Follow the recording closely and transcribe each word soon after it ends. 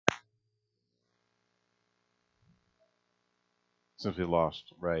since we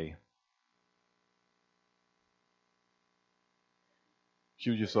lost Ray. She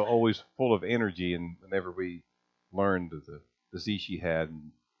was just so always full of energy, and whenever we learned of the disease she had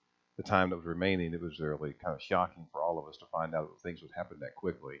and the time that was remaining, it was really kind of shocking for all of us to find out that things would happen that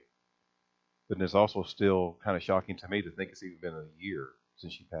quickly. But it's also still kind of shocking to me to think it's even been a year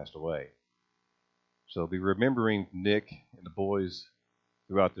since she passed away. So be remembering Nick and the boys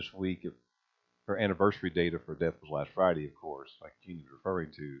throughout this week. Her anniversary date of her death was last Friday, of course, like Jeannie was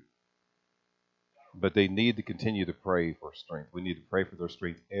referring to. But they need to continue to pray for strength. We need to pray for their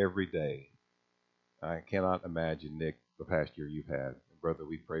strength every day. I cannot imagine, Nick, the past year you've had. And brother,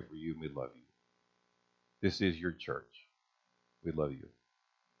 we pray for you and we love you. This is your church. We love you.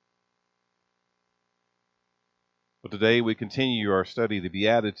 But today we continue our study of the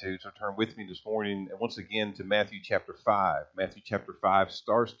Beatitudes. So turn with me this morning and once again to Matthew chapter 5. Matthew chapter 5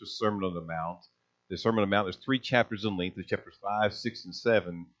 starts the Sermon on the Mount. The Sermon on the Mount is 3 chapters in length. There's chapters 5, 6, and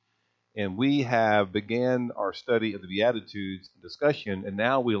 7. And we have began our study of the Beatitudes discussion, and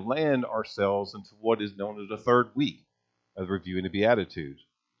now we land ourselves into what is known as the third week of reviewing the Beatitudes.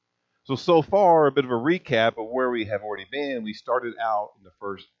 So far, a bit of a recap of where we have already been. We started out in the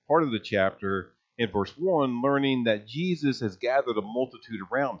first part of the chapter in verse 1, learning that Jesus has gathered a multitude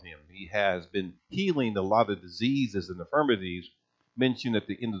around him. He has been healing a lot of diseases and infirmities mentioned at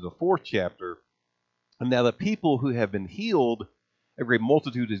the end of the fourth chapter. And now the people who have been healed, a great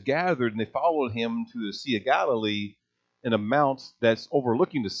multitude is gathered, and they followed him to the Sea of Galilee in a mount that's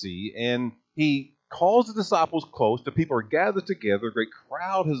overlooking the sea. And he calls the disciples close. The people are gathered together. A great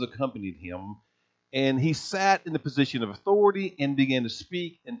crowd has accompanied him. And he sat in the position of authority and began to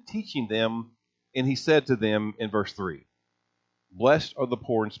speak and teaching them. And he said to them in verse 3, "Blessed are the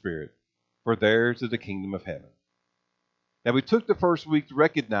poor in spirit, for theirs is the kingdom of heaven." Now, we took the first week to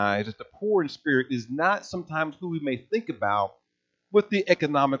recognize that the poor in spirit is not sometimes who we may think about with the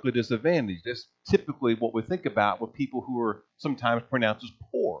economically disadvantaged. That's typically what we think about with people who are sometimes pronounced as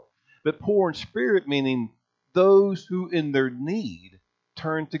poor. But poor in spirit meaning those who in their need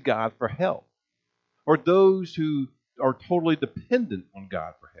turn to God for help, or those who are totally dependent on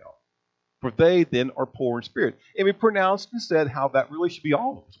God for help. For they then are poor in spirit. And we pronounced and said how that really should be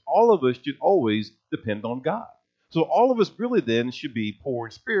all of us. All of us should always depend on God. So all of us really then should be poor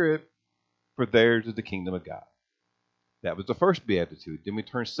in spirit, for theirs is the kingdom of God. That was the first beatitude. Then we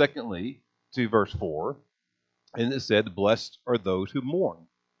turn secondly to verse 4, and it said, "Blessed are those who mourn,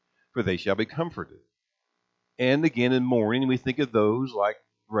 for they shall be comforted." And again in mourning, we think of those like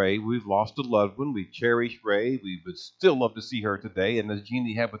Ray. We've lost a loved one. We cherish Ray. We would still love to see her today. And as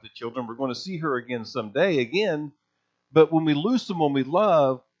Jeannie had with the children, we're going to see her again someday again. But when we lose someone we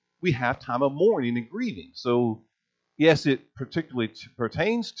love, we have time of mourning and grieving. So yes, it particularly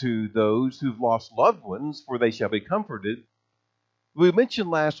pertains to those who've lost loved ones, for they shall be comforted. We mentioned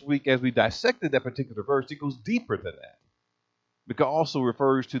last week as we dissected that particular verse, it goes deeper than that. Because it also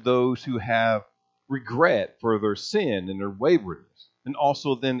refers to those who have regret for their sin and their waywardness, and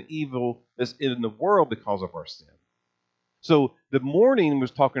also then evil that's in the world because of our sin. So the mourning was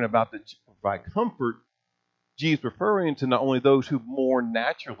talking about that to provide comfort. Jesus referring to not only those who mourn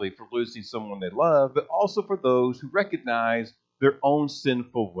naturally for losing someone they love, but also for those who recognize their own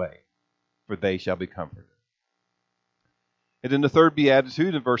sinful way, for they shall be comforted. And then the third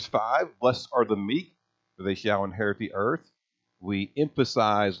beatitude in verse 5, "Blessed are the meek, for they shall inherit the earth." We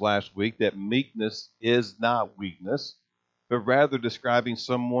emphasized last week that meekness is not weakness, but rather describing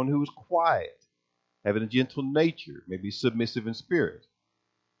someone who is quiet, having a gentle nature, maybe submissive in spirit.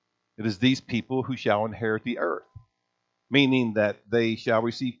 It is these people who shall inherit the earth, meaning that they shall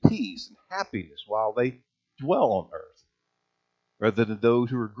receive peace and happiness while they dwell on earth, rather than those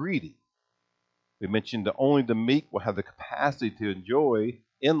who are greedy. We mentioned that only the meek will have the capacity to enjoy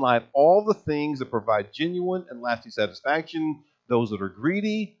in life all the things that provide genuine and lasting satisfaction. Those that are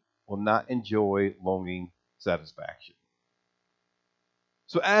greedy will not enjoy longing satisfaction.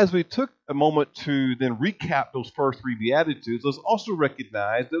 So as we took a moment to then recap those first three Beatitudes, let's also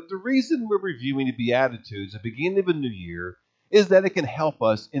recognize that the reason we're reviewing the Beatitudes at the beginning of a new year is that it can help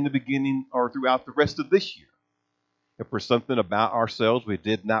us in the beginning or throughout the rest of this year. If there's something about ourselves we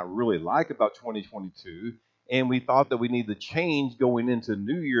did not really like about 2022, and we thought that we need to change going into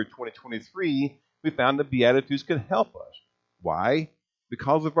New Year 2023, we found the Beatitudes can help us. Why?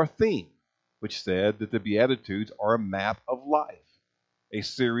 Because of our theme, which said that the Beatitudes are a map of life, a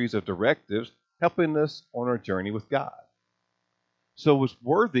series of directives helping us on our journey with God. So it's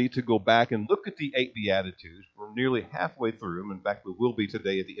worthy to go back and look at the 8 Beatitudes. We're nearly halfway through them. In fact, we will be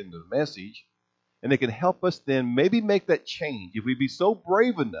today at the end of the message. And it can help us then maybe make that change. If we be so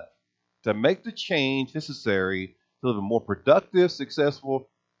brave enough to make the change necessary to live a more productive, successful,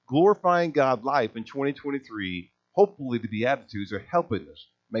 glorifying God life in 2023. Hopefully the Beatitudes are helping us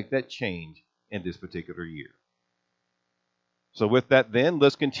make that change in this particular year. So with that then,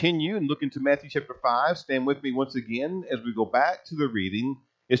 let's continue and look into Matthew chapter 5. Stand with me once again as we go back to the reading.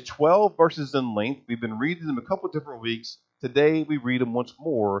 It's 12 verses in length. We've been reading them a couple of different weeks. Today we read them once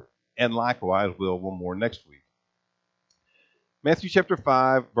more, and likewise we'll one more next week. Matthew chapter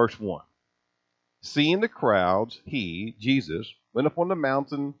 5, verse 1. Seeing the crowds, he, Jesus, went up on the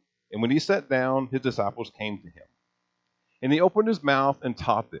mountain, and when he sat down, his disciples came to him. And he opened his mouth and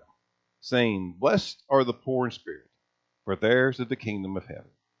taught them, saying, Blessed are the poor in spirit, for theirs is the kingdom of heaven.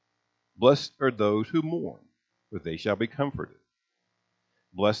 Blessed are those who mourn, for they shall be comforted.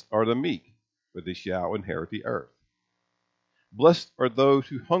 Blessed are the meek, for they shall inherit the earth. Blessed are those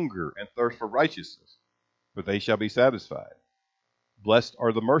who hunger and thirst for righteousness, for they shall be satisfied. Blessed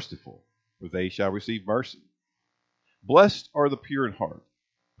are the merciful, for they shall receive mercy. Blessed are the pure in heart,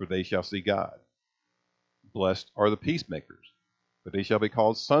 for they shall see God. Blessed are the peacemakers, for they shall be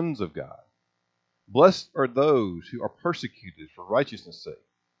called sons of God. Blessed are those who are persecuted for righteousness' sake,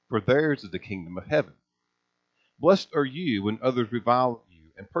 for theirs is the kingdom of heaven. Blessed are you when others revile you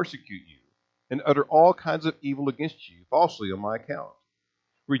and persecute you, and utter all kinds of evil against you falsely on my account.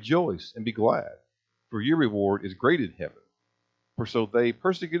 Rejoice and be glad, for your reward is great in heaven. For so they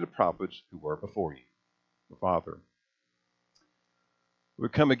persecuted prophets who were before you. Father, we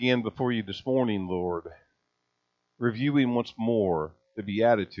come again before you this morning, Lord, reviewing once more the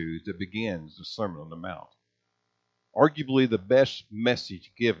Beatitudes that begins the Sermon on the Mount. Arguably the best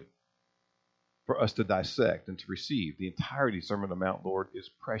message given for us to dissect and to receive. The entirety of the Sermon on the Mount, Lord, is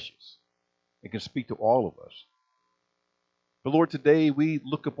precious. It can speak to all of us. But Lord, today we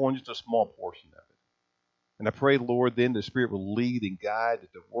look upon just a small portion of it. And I pray, Lord, then the Spirit will lead and guide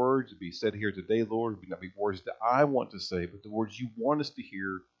that the words that be said here today, Lord, will not be words that I want to say, but the words you want us to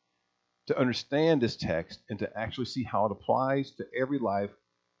hear, to understand this text and to actually see how it applies to every life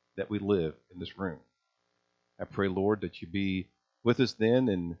that we live in this room. I pray, Lord, that you be with us then,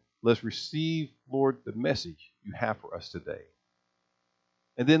 and let's receive, Lord, the message you have for us today.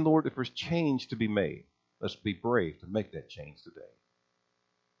 And then, Lord, if there's change to be made, let's be brave to make that change today.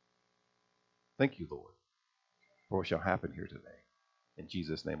 Thank you, Lord, for what shall happen here today. In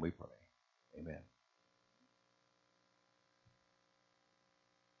Jesus' name we pray. Amen.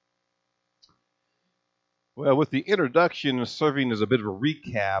 Well, with the introduction serving as a bit of a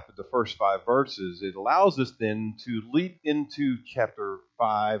recap of the first 5 verses, it allows us then to lead into chapter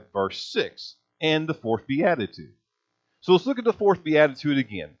 5, verse 6, and the 4th Beatitude. So let's look at the 4th Beatitude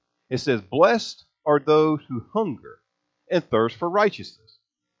again. It says, Blessed are those who hunger and thirst for righteousness,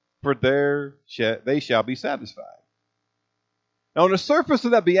 for they shall be satisfied. Now, on the surface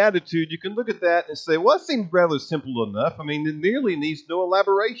of that Beatitude, you can look at that and say, well, it seems rather simple enough. I mean, it nearly needs no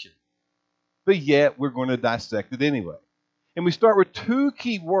elaboration. But yet, we're going to dissect it anyway. And we start with 2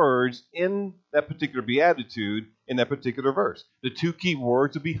 key words in that particular Beatitude, in that particular verse. The 2 key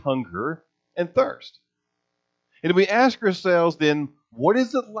words would be hunger and thirst. And we ask ourselves then, what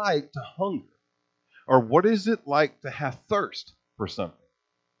is it like to hunger? Or what is it like to have thirst for something?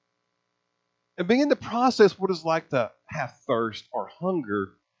 And begin to process what it's like to have thirst or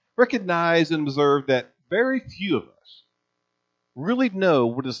hunger, recognize and observe that very few of us really know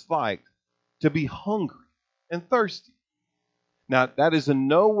what it's like to be hungry and thirsty. Now, that is in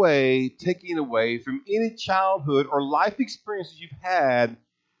no way taking away from any childhood or life experiences you've had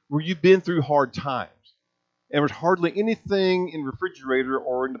where you've been through hard times. And there's hardly anything in the refrigerator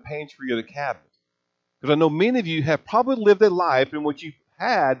or in the pantry or the cabinet. Because I know many of you have probably lived a life in which you've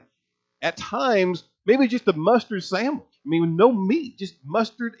had, at times, maybe just a mustard sandwich. I mean, no meat, just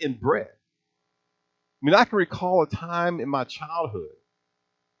mustard and bread. I mean, I can recall a time in my childhood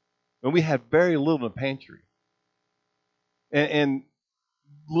when we had very little in the pantry and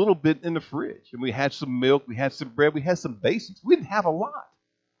a little bit in the fridge. And we had some milk, we had some bread, we had some basics. We didn't have a lot.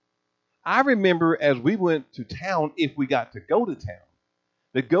 I remember as we went to town, if we got to go to town,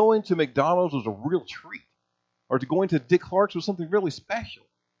 that going to McDonald's was a real treat. Or to go into Dick Clark's was something really special.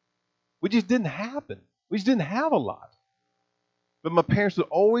 We just didn't happen. We just didn't have a lot. But my parents would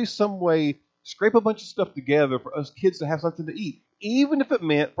always some way scrape a bunch of stuff together for us kids to have something to eat, even if it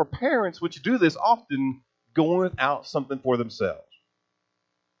meant for parents, which do this often, going without something for themselves.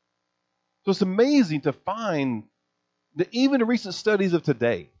 So it's amazing to find that even in recent studies of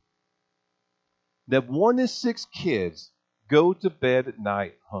today, that 1 in 6 kids go to bed at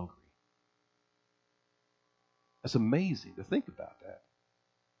night hungry. That's amazing to think about that.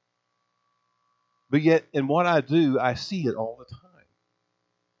 But yet, in what I do, I see it all the time.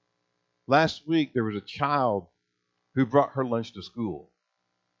 Last week, there was a child who brought her lunch to school,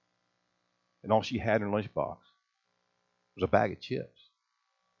 and all she had in her lunchbox was a bag of chips.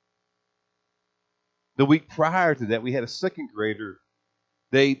 The week prior to that, we had a second grader.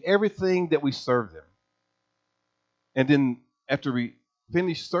 They ate everything that we served them. And then after we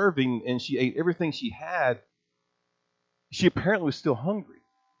finished serving and she ate everything she had, she apparently was still hungry.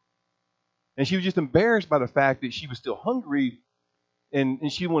 And she was just embarrassed by the fact that she was still hungry, and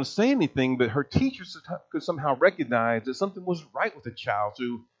she didn't want to say anything, but her teacher could somehow recognize that something wasn't right with the child.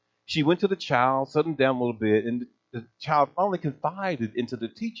 So she went to the child, sat him down a little bit, and the child finally confided into the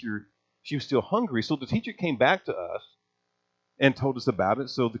teacher she was still hungry. So the teacher came back to us and told us about it.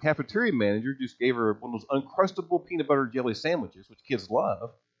 So the cafeteria manager just gave her one of those Uncrustable peanut butter jelly sandwiches, which kids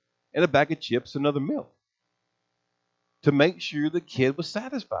love, and a bag of chips and another milk to make sure the kid was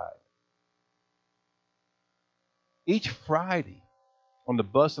satisfied. Each Friday on the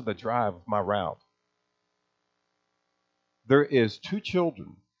bus that I drive of my route, there is 2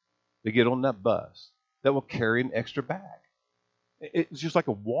 children that get on that bus that will carry an extra bag. It's just like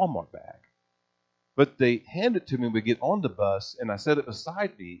a Walmart bag. But they hand it to me when we get on the bus, and I set it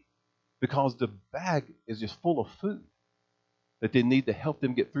beside me because the bag is just full of food that they need to help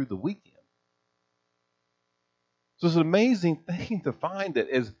them get through the weekend. So it's an amazing thing to find that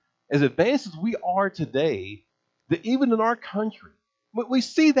as advanced as we are today, that even in our country, we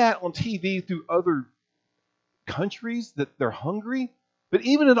see that on TV through other countries that they're hungry, but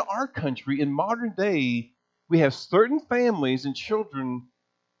even in our country, in modern day, we have certain families and children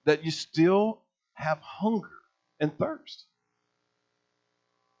that you still have hunger and thirst.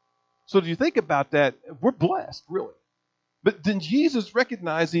 So if you think about that, we're blessed, really. But then Jesus,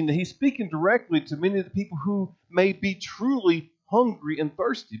 recognizing that he's speaking directly to many of the people who may be truly hungry and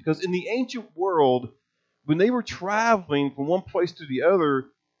thirsty, because in the ancient world, when they were traveling from one place to the other,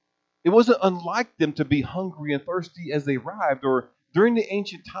 it wasn't unlike them to be hungry and thirsty as they arrived, or during the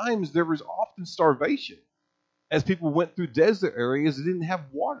ancient times, there was often starvation as people went through desert areas that didn't have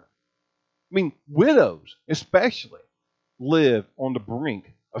water. I mean, widows especially live on the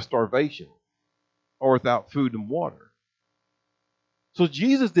brink of starvation or without food and water. So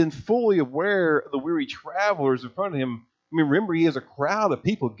Jesus, then fully aware of the weary travelers in front of him, I mean, remember, he has a crowd of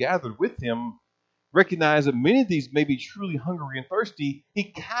people gathered with him, recognize that many of these may be truly hungry and thirsty.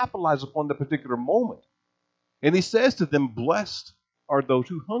 He capitalizes upon the particular moment. And he says to them, blessed are those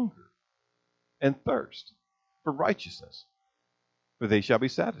who hunger and thirst for righteousness, for they shall be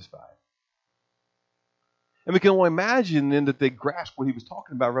satisfied. And we can only imagine then that they grasped what he was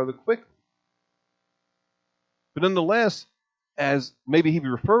talking about rather quickly. But nonetheless, as maybe he'd be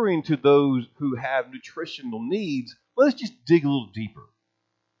referring to those who have nutritional needs, let's just dig a little deeper.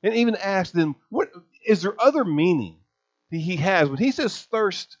 And even ask them, what is there other meaning that he has? When he says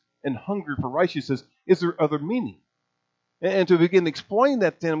thirst and hunger for righteousness, is there other meaning? And to begin to explain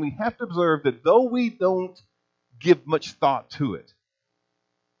that, then we have to observe that though we don't give much thought to it,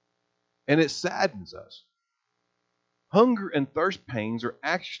 and it saddens us, hunger and thirst pains are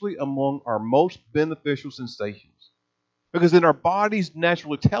actually among our most beneficial sensations. Because then our bodies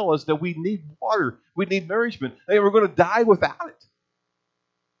naturally tell us that we need water, we need nourishment, and we're going to die without it.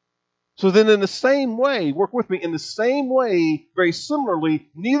 So then in the same way, work with me, in the same way, very similarly,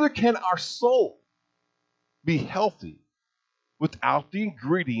 neither can our soul be healthy without the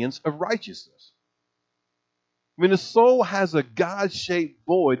ingredients of righteousness. I mean, the soul has a God-shaped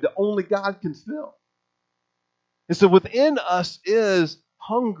void that only God can fill. And so within us is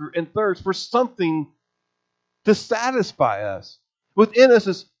hunger and thirst for something to satisfy us. Within us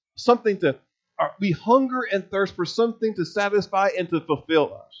is something we hunger and thirst for something to satisfy and to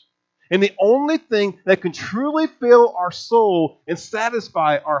fulfill us. And the only thing that can truly fill our soul and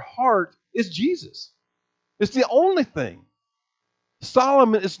satisfy our heart is Jesus. It's the only thing.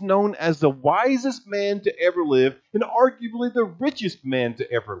 Solomon is known as the wisest man to ever live and arguably the richest man to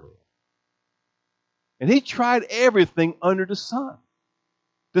ever live. And he tried everything under the sun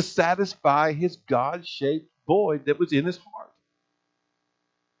to satisfy his God-shaped void that was in his heart.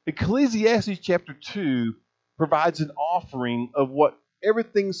 Ecclesiastes chapter 2 provides an offering of what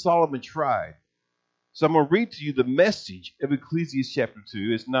everything Solomon tried. So I'm going to read to you the message of Ecclesiastes chapter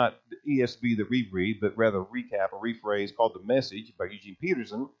 2. It's not the ESV that we read, but rather a recap, a rephrase called The Message by Eugene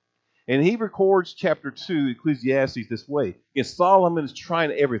Peterson. And he records chapter 2, Ecclesiastes, this way. And Solomon is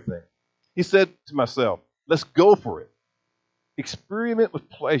trying everything. He said to myself, let's go for it. Experiment with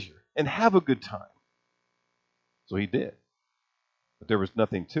pleasure and have a good time. So he did. But there was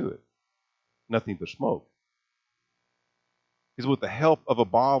nothing to it. Nothing but smoke. Because with the help of a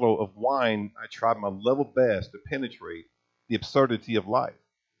bottle of wine, I tried my level best to penetrate the absurdity of life.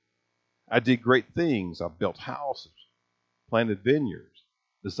 I did great things. I built houses, planted vineyards,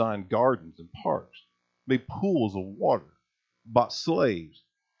 designed gardens and parks, made pools of water, bought slaves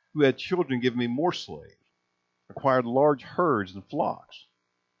who had children giving me more slaves, acquired large herds and flocks,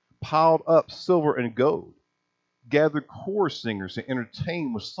 piled up silver and gold, gathered chorus singers and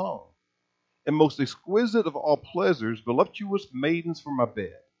entertained with song, and most exquisite of all pleasures, voluptuous maidens for my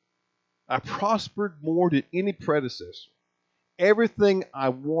bed. I prospered more than any predecessor. Everything I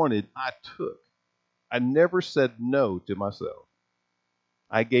wanted, I took. I never said no to myself.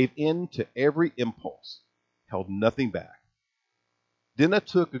 I gave in to every impulse, held nothing back. Then I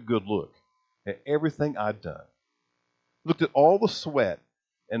took a good look at everything I'd done, looked at all the sweat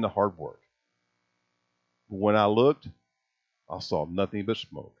and the hard work. But when I looked, I saw nothing but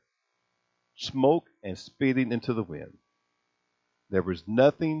smoke. Smoke and spitting into the wind. There was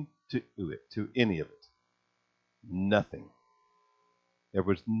nothing to it, to any of it. Nothing. There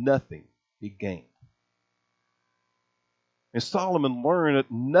was nothing he gained. And Solomon learned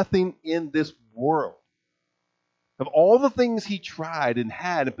that nothing in this world, of all the things he tried and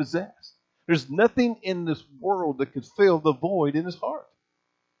had and possessed, there's nothing in this world that could fill the void in his heart.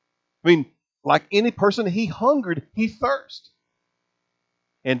 I mean, like any person, he hungered, he thirsted,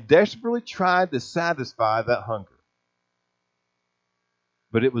 and desperately tried to satisfy that hunger.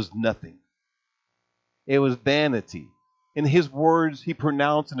 But it was nothing. It was vanity. In his words, he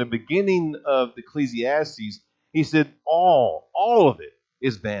pronounced in the beginning of the Ecclesiastes, he said, all of it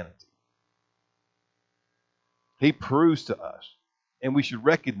is vanity. He proves to us, and we should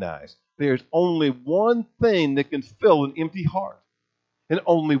recognize, there's only one thing that can fill an empty heart. And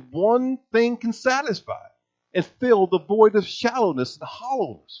only one thing can satisfy and fill the void of shallowness and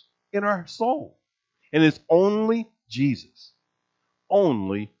hollowness in our soul. And it's only Jesus.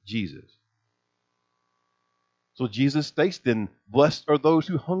 Only Jesus. So Jesus states then, blessed are those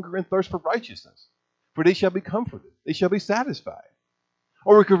who hunger and thirst for righteousness, for they shall be comforted. They shall be satisfied.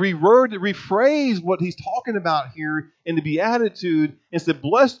 Or we could rephrase what he's talking about here in the Beatitude and say,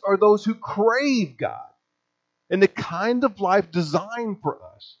 blessed are those who crave God and the kind of life designed for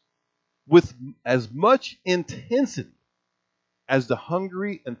us with as much intensity as the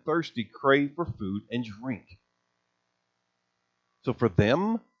hungry and thirsty crave for food and drink. So for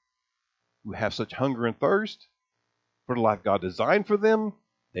them who have such hunger and thirst for the life God designed for them,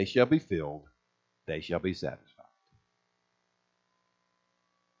 they shall be filled, they shall be satisfied.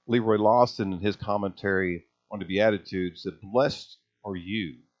 Leroy Lawson, in his commentary on the Beatitudes, said, blessed are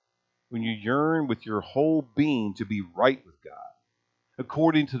you when you yearn with your whole being to be right with God,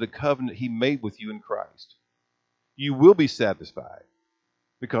 according to the covenant he made with you in Christ. You will be satisfied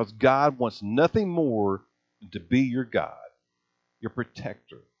because God wants nothing more than to be your God, your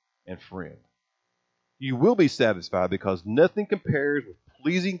protector and friend. You will be satisfied because nothing compares with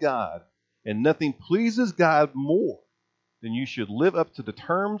pleasing God, and nothing pleases God more than you should live up to the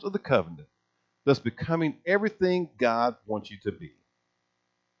terms of the covenant, thus becoming everything God wants you to be.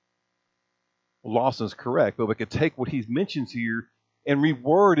 Lawson's correct, but we could take what he mentions here and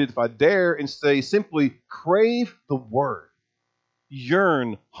reword it, if I dare, and say simply, crave the word.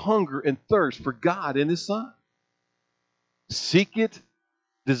 Yearn, hunger, and thirst for God and his Son. Seek it,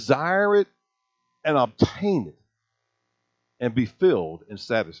 desire it, and obtain it, and be filled and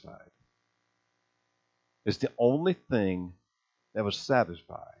satisfied. It's the only thing that will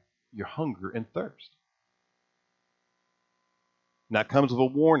satisfy your hunger and thirst. And that comes with a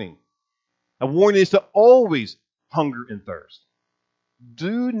warning. A warning is to always hunger and thirst.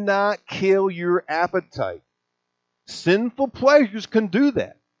 Do not kill your appetite. Sinful pleasures can do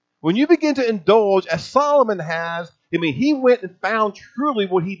that. When you begin to indulge, as Solomon has, he went and found truly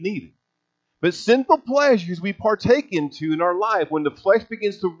what he needed. But sinful pleasures we partake into in our life, when the flesh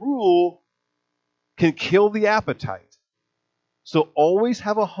begins to rule, can kill the appetite. So always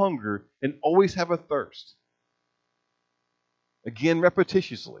have a hunger and always have a thirst. Again,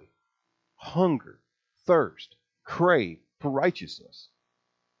 repetitiously. Hunger, thirst, crave for righteousness,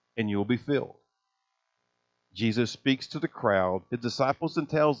 and you will be filled. Jesus speaks to the crowd, his disciples, and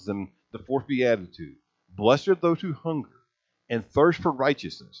tells them the fourth beatitude. Blessed are those who hunger and thirst for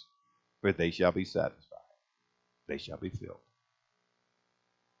righteousness, for they shall be satisfied. They shall be filled.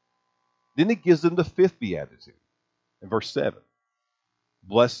 Then he gives them the fifth beatitude in verse 7.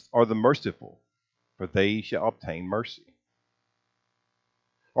 Blessed are the merciful, for they shall obtain mercy.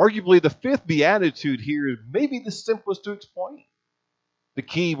 Arguably, the fifth beatitude here is maybe the simplest to explain. The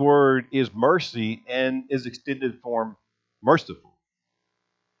key word is mercy and is extended form merciful.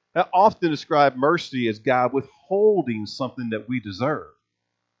 I often describe mercy as God withholding something that we deserve,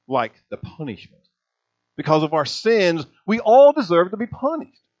 like the punishment. Because of our sins, we all deserve to be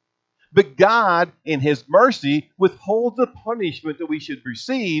punished. But God, in his mercy, withholds the punishment that we should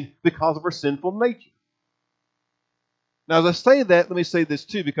receive because of our sinful nature. Now, as I say that, let me say this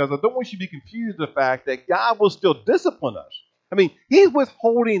too, because I don't want you to be confused with the fact that God will still discipline us. I mean, he's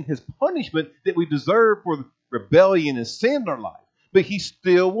withholding his punishment that we deserve for rebellion and sin in our life, but he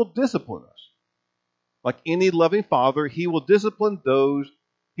still will discipline us. Like any loving father, he will discipline those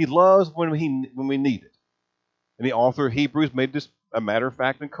he loves when we need it. And the author of Hebrews made this a matter of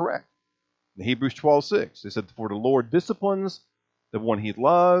fact and correct. In Hebrews 12:6, it said, "For the Lord disciplines the one he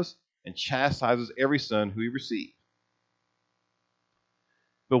loves and chastises every son who he receives."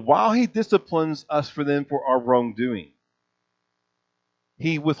 But while he disciplines us for our wrongdoing,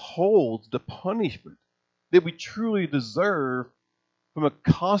 he withholds the punishment that we truly deserve from a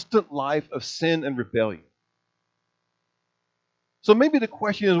constant life of sin and rebellion. So maybe the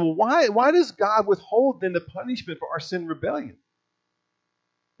question is, well, why does God withhold then the punishment for our sin and rebellion?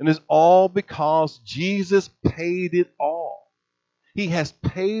 And it's all because Jesus paid it all. He has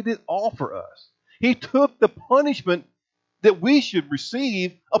paid it all for us. He took the punishment that we should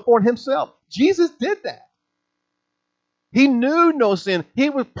receive upon himself. Jesus did that. He knew no sin.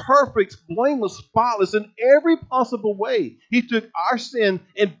 He was perfect, blameless, spotless in every possible way. He took our sin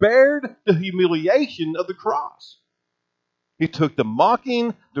and bared the humiliation of the cross. He took the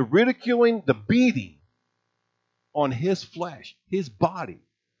mocking, the ridiculing, the beating on his flesh, his body,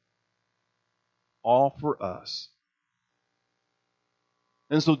 all for us.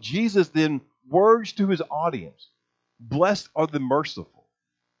 And so Jesus then words to his audience, "Blessed are the merciful,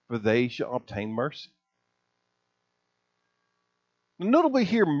 for they shall obtain mercy." Notably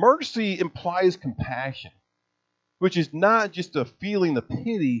here, mercy implies compassion, which is not just a feeling of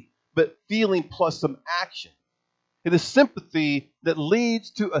pity, but feeling plus some action. It is sympathy that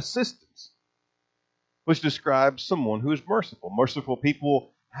leads to assistance, which describes someone who is merciful. Merciful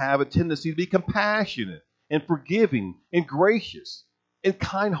people have a tendency to be compassionate and forgiving and gracious and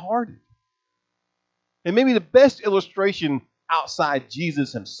kind-hearted. And maybe the best illustration outside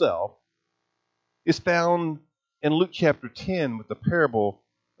Jesus himself is found in Luke chapter 10 with the parable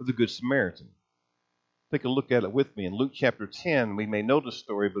of the Good Samaritan. Take a look at it with me. In Luke chapter 10, we may know the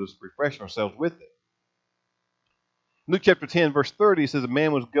story, but let's refresh ourselves with it. Luke chapter 10, verse 30 says, "A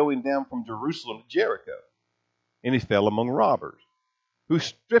man was going down from Jerusalem to Jericho, and he fell among robbers, who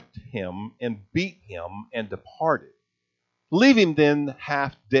stripped him and beat him and departed, leaving him then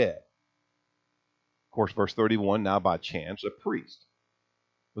half dead." Of course, verse 31, "Now by chance a priest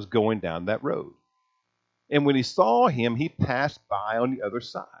was going down that road. And when he saw him, he passed by on the other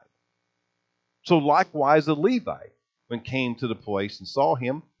side. So likewise a Levite, when came to the place and saw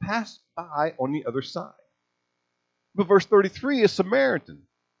him, passed by on the other side." But verse 33 is Samaritan.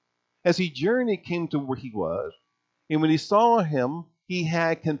 "As he journeyed, came to where he was, and when he saw him, he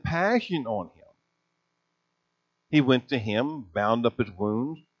had compassion on him. He went to him, bound up his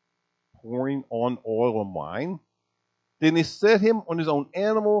wounds, pouring on oil and wine. Then he set him on his own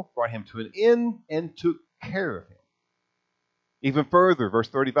animal, brought him to an inn, and took care of him." Even further, verse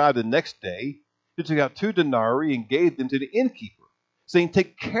 35, "The next day he took out 2 denarii and gave them to the innkeeper, saying,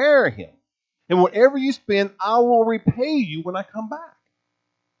 'Take care of him, and whatever you spend, I will repay you when I come back.'"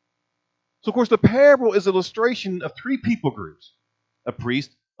 So, of course, the parable is an illustration of 3 people groups: a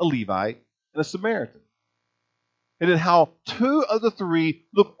priest, a Levite, and a Samaritan. And then how 2 of the 3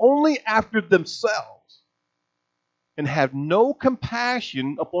 look only after themselves and have no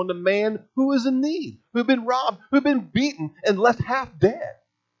compassion upon the man who is in need, who had been robbed, who had been beaten, and left half dead.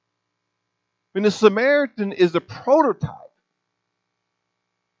 I mean, the Samaritan is the prototype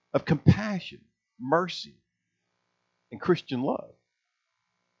of compassion, mercy, and Christian love.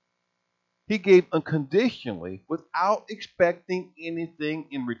 He gave unconditionally without expecting anything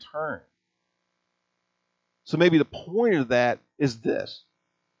in return. So maybe the point of that is this: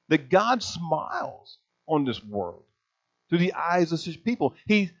 that God smiles on this world through the eyes of his people.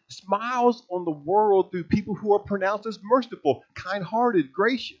 He smiles on the world through people who are pronounced as merciful, kind-hearted,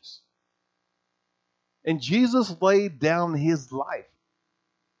 gracious. And Jesus laid down his life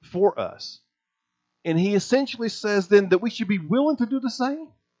for us. And he essentially says then that we should be willing to do the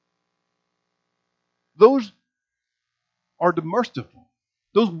same. Those are the merciful.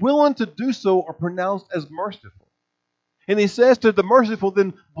 Those willing to do so are pronounced as merciful. And he says to the merciful,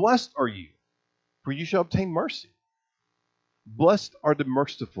 then, "Blessed are you, for you shall obtain mercy." Blessed are the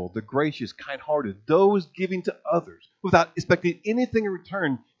merciful, the gracious, kind-hearted, those giving to others without expecting anything in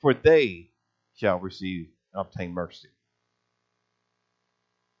return, for they shall receive and obtain mercy.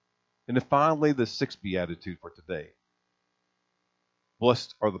 And then finally, the 6th beatitude for today.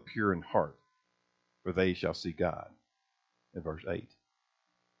 "Blessed are the pure in heart, for they shall see God," in verse 8.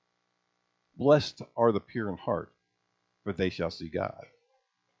 Blessed are the pure in heart, for they shall see God.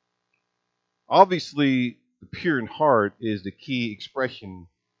 Obviously, the pure in heart is the key expression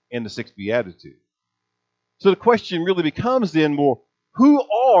in the sixth beatitude. So the question really becomes then, well, who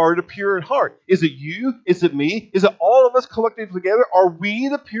are the pure in heart? Is it you? Is it me? Is it all of us collectively together? Are we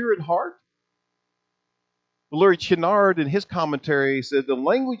the pure in heart? Larry Chenard, in his commentary, said the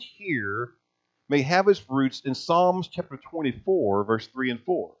language here may have its roots in Psalms chapter 24, verse 3 and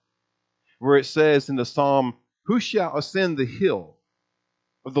 4, where it says in the psalm, "Who shall ascend the hill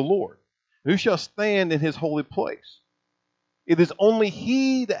of the Lord? Who shall stand in his holy place? It is only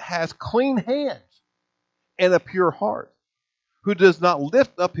he that has clean hands and a pure heart, who does not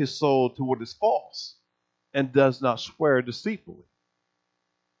lift up his soul to what is false and does not swear deceitfully."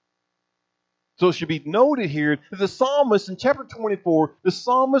 So it should be noted here that the psalmist in chapter 24, the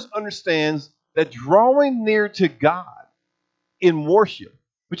psalmist understands that drawing near to God in worship,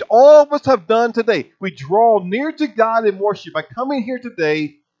 which all of us have done today, we draw near to God in worship by coming here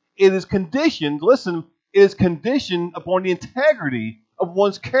today. It is conditioned, listen, it is conditioned upon the integrity of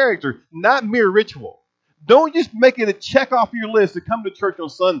one's character, not mere ritual. Don't just make it a check off your list to come to church on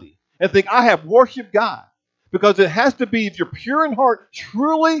Sunday and think, I have worshiped God. Because it has to be, if you're pure in heart,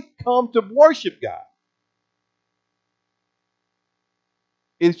 truly come to worship God.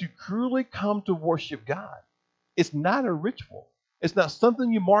 If you truly come to worship God, it's not a ritual. It's not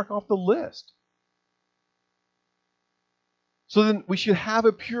something you mark off the list. So then we should have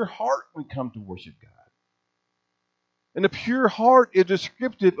a pure heart when we come to worship God. And a pure heart is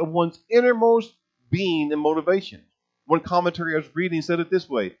descriptive of one's innermost being and motivation. One commentary I was reading said it this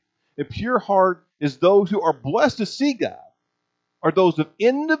way: a pure heart is those who are blessed to see God, are those of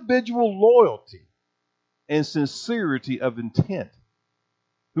individual loyalty and sincerity of intent,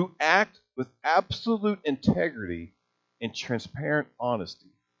 who act with absolute integrity and transparent honesty.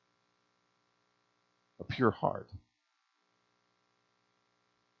 A pure heart.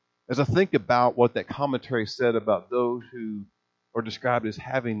 As I think about what that commentary said about those who are described as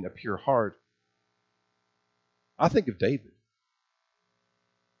having a pure heart, I think of David.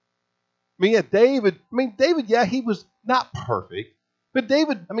 David, he was not perfect. But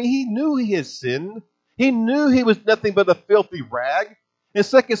David, he knew he had sinned. He knew he was nothing but a filthy rag. In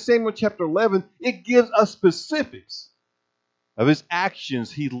 2 Samuel chapter 11, it gives us specifics of his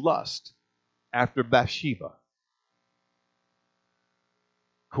actions. He lust after Bathsheba. Of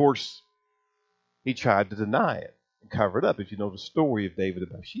course, he tried to deny it and cover it up, if you know the story of David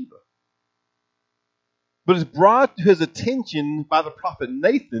and Bathsheba. But it's brought to his attention by the prophet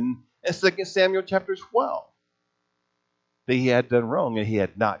Nathan in 2 Samuel chapter 12 that he had done wrong and he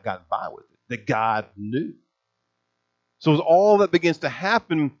had not gotten by with it, that God knew. So as all that begins to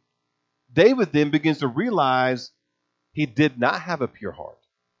happen, David then begins to realize he did not have a pure heart.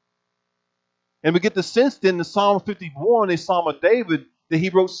 And we get the sense then in Psalm 51, a psalm of David, that he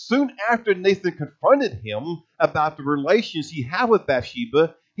wrote soon after Nathan confronted him about the relations he had with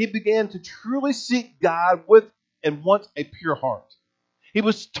Bathsheba. He began to truly seek God with and want a pure heart. He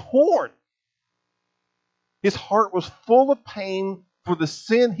was torn. His heart was full of pain for the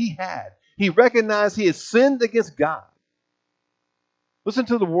sin he had. He recognized he had sinned against God. Listen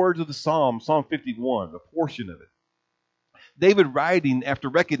to the words of the Psalm, Psalm 51, a portion of it. David, writing after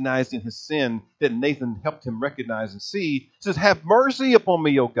recognizing his sin that Nathan helped him recognize and see, says, "Have mercy upon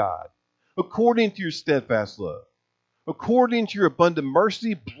me, O God, according to your steadfast love. According to your abundant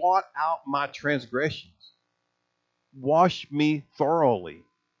mercy, blot out my transgressions. Wash me thoroughly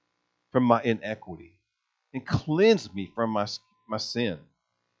from my iniquity and cleanse me from my sin.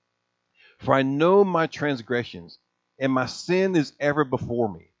 For I know my transgressions, and my sin is ever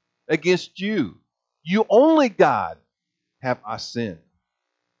before me. Against you, you only, God, have I sinned,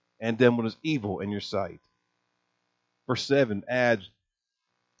 and done what is evil in your sight." Verse 7 adds,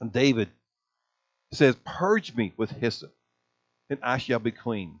 and David says, "Purge me with hyssop, and I shall be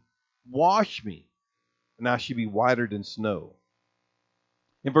clean. Wash me, and I shall be whiter than snow."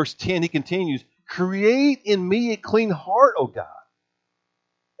 In verse 10, he continues, "Create in me a clean heart, O God,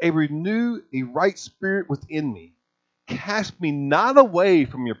 renew a right spirit within me. Cast me not away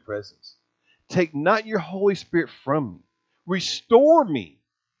from your presence. Take not your Holy Spirit from me. Restore me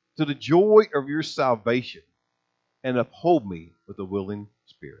to the joy of your salvation, and uphold me with a willing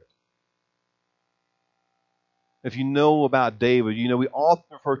spirit." If you know about David, you know we often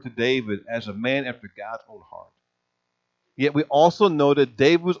refer to David as a man after God's own heart. Yet we also know that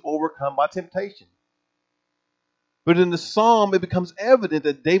David was overcome by temptation. But in the psalm, it becomes evident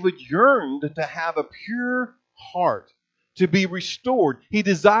that David yearned to have a pure heart, to be restored. He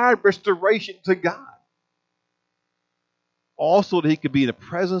desired restoration to God. Also, that he could be in the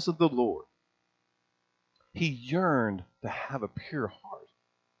presence of the Lord He yearned to have a pure heart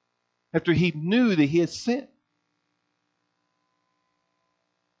after he knew that he had sinned.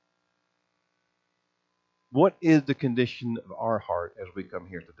 What is the condition of our heart as we come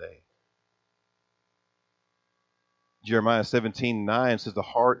here today? Jeremiah 17:9 says the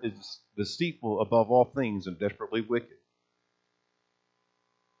heart is deceitful above all things and desperately wicked.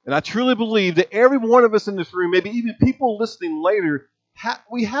 And I truly believe that every one of us in this room, maybe even people listening later,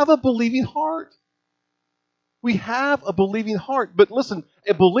 we have a believing heart. We have a believing heart. But listen,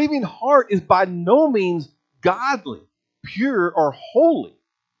 a believing heart is by no means godly, pure, or holy.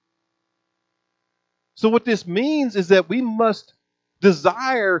 So what this means is that we must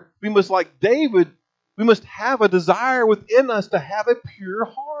like David, we must have a desire within us to have a pure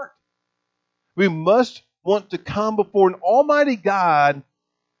heart. We must want to come before an almighty God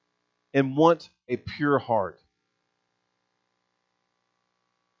and want a pure heart.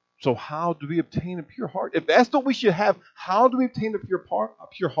 So how do we obtain a pure heart? If that's what we should have, how do we obtain a pure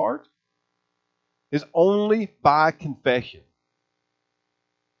heart? It's only by confession.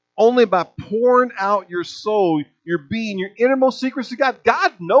 Only by pouring out your soul, your being, your innermost secrets to God.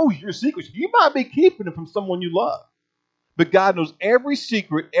 God knows your secrets. You might be keeping them from someone you love. But God knows every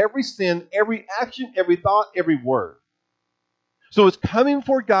secret, every sin, every action, every thought, every word. So it's coming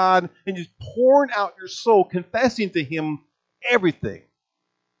before God and just pouring out your soul, confessing to Him everything.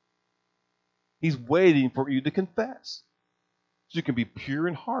 He's waiting for you to confess. So you can be pure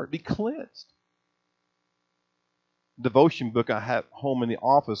in heart, be cleansed. Devotion book I have home in the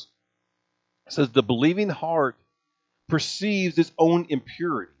office says the believing heart perceives its own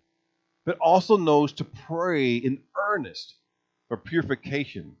impurity, but also knows to pray in earnest for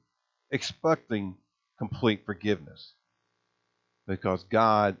purification, expecting complete forgiveness. Because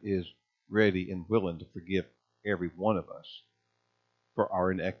God is ready and willing to forgive every one of us for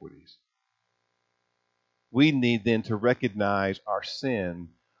our inequities. We need then to recognize our sin,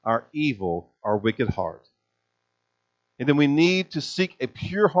 our evil, our wicked heart. And then we need to seek a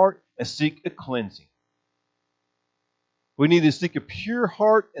pure heart and seek a cleansing. We need to seek a pure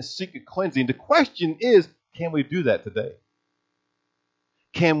heart and seek a cleansing. The question is, can we do that today?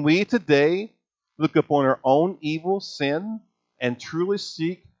 Can we today look upon our own evil, sin, and truly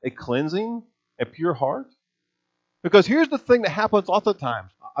seek a cleansing, a pure heart? Because here's the thing that happens lots of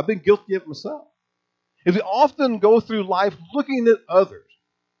times. I've been guilty of it myself. Is we often go through life looking at others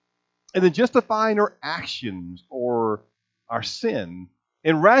and then justifying our actions or our sin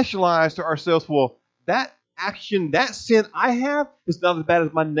and rationalize to ourselves, well, that action, that sin I have is not as bad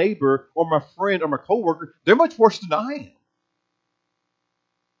as my neighbor or my friend or my coworker. They're much worse than I am.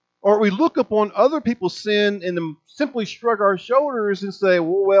 Or we look upon other people's sin and then simply shrug our shoulders and say,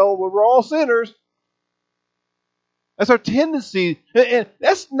 well, we're all sinners. That's our tendency. And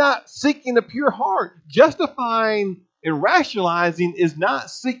that's not seeking a pure heart. Justifying and rationalizing is not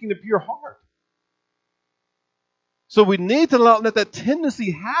seeking a pure heart. So we need to let that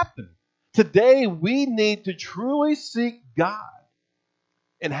tendency happen. Today, we need to truly seek God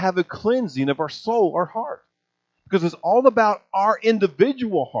and have a cleansing of our soul, our heart. Because it's all about our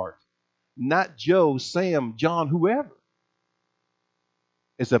individual heart, not Joe, Sam, John, whoever.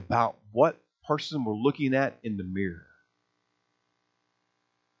 It's about what person we're looking at in the mirror.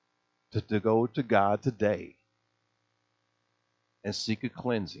 To go to God today and seek a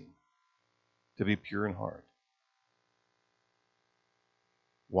cleansing, to be pure in heart.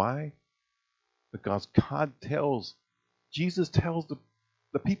 Why? Because Jesus tells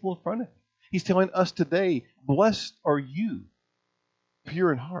the people in front of him. He's telling us today, blessed are you,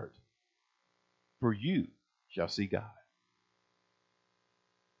 pure in heart, for you shall see God.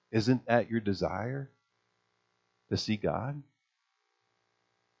 Isn't that your desire, to see God?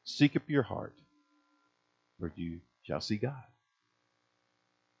 Seek a pure heart, for you shall see God.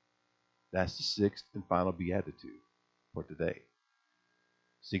 That's the sixth and final beatitude for today.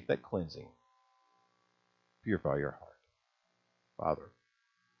 Seek that cleansing. Purify your heart. Father,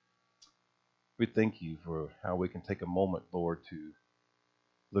 we thank you for how we can take a moment, Lord, to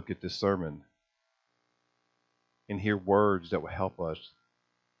look at this sermon and hear words that will help us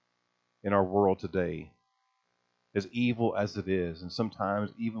in our world today, as evil as it is, and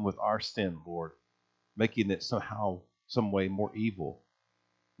sometimes even with our sin, Lord, making it somehow, some way more evil,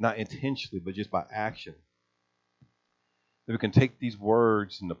 not intentionally, but just by action. That we can take these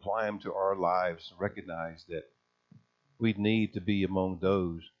words and apply them to our lives and recognize that we need to be among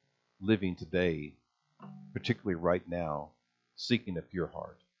those living today, particularly right now, seeking a pure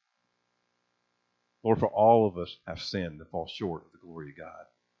heart. Lord, for all of us have sinned and fall short of the glory of God,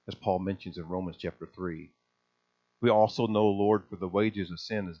 as Paul mentions in Romans chapter 3. We also know, Lord, for the wages of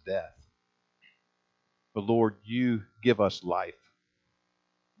sin is death. But Lord, you give us life.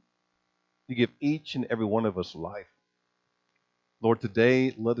 You give each and every one of us life. Lord,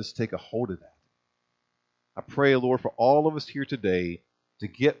 today, let us take a hold of that. I pray, Lord, for all of us here today to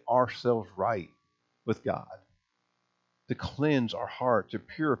get ourselves right with God, to cleanse our heart, to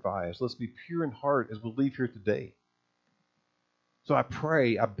purify us. Let's be pure in heart as we leave here today. So I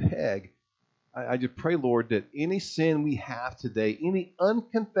pray, I beg, I just pray, Lord, that any sin we have today, any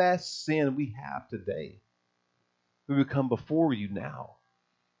unconfessed sin we have today, we would come before you now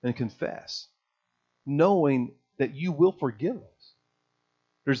and confess, knowing that you will forgive us.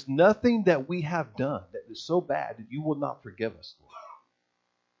 There's nothing that we have done that is so bad that you will not forgive us,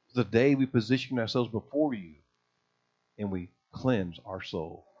 Lord. Today we position ourselves before you and we cleanse our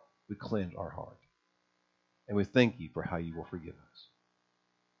soul. We cleanse our heart. And we thank you for how you will forgive us.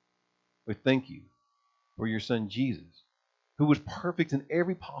 We thank you for your Son Jesus, who was perfect in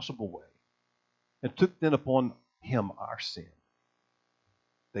every possible way and took then upon him our sin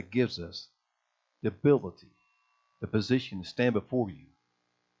that gives us the ability, the position to stand before you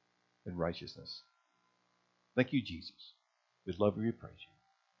in righteousness. Thank you, Jesus. We love you, we praise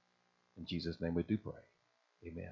you. In Jesus' name we do pray. Amen.